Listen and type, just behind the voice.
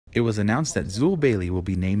It was announced that Zool Bailey will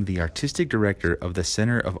be named the Artistic Director of the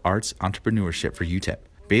Center of Arts Entrepreneurship for UTEP.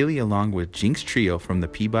 Bailey, along with Jinx Trio from the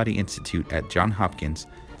Peabody Institute at Johns Hopkins,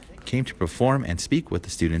 came to perform and speak with the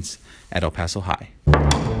students at El Paso High.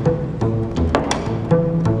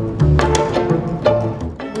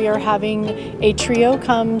 We are having a trio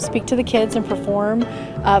come speak to the kids and perform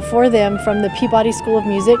for them from the Peabody School of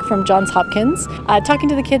Music from Johns Hopkins, talking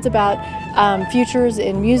to the kids about futures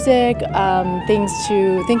in music, things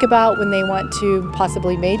to think about when they want to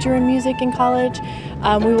possibly major in music in college.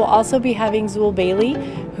 We will also be having Zool Bailey,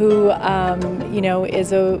 who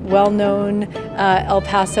is a well-known El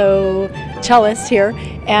Paso cellist here,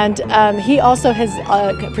 and he also has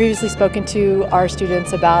previously spoken to our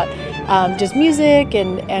students about just music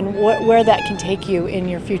and where that can take you in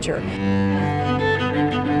your future.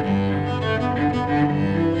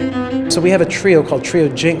 So we have a trio called Trio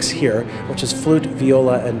Jinx here, which is flute,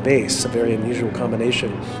 viola, and bass, a very unusual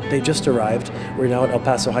combination. They just arrived. We're now at El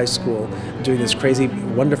Paso High School doing this crazy,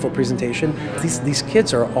 wonderful presentation. These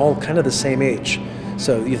kids are all kind of the same age.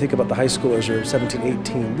 So you think about the high schoolers are 17,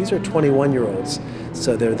 18. These are 21-year-olds.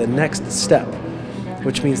 So they're the next step,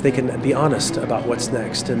 which means they can be honest about what's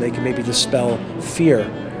next, and they can maybe dispel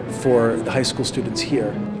fear for the high school students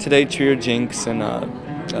here. Today, Trio Jinx and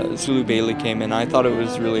Zool Bailey came in. I thought it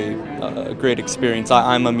was really a great experience.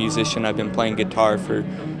 I'm a musician. I've been playing guitar for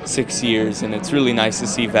 6 years, and it's really nice to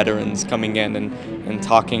see veterans coming in and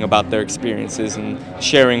talking about their experiences and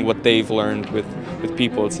sharing what they've learned with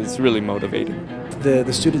people. It's really motivating.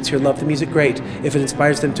 The students here love the music, great. If it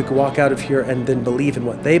inspires them to walk out of here and then believe in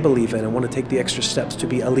what they believe in and want to take the extra steps to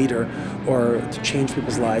be a leader or to change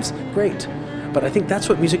people's lives, great. But I think that's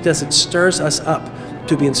what music does. It stirs us up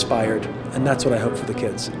to be inspired, and that's what I hope for the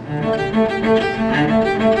kids.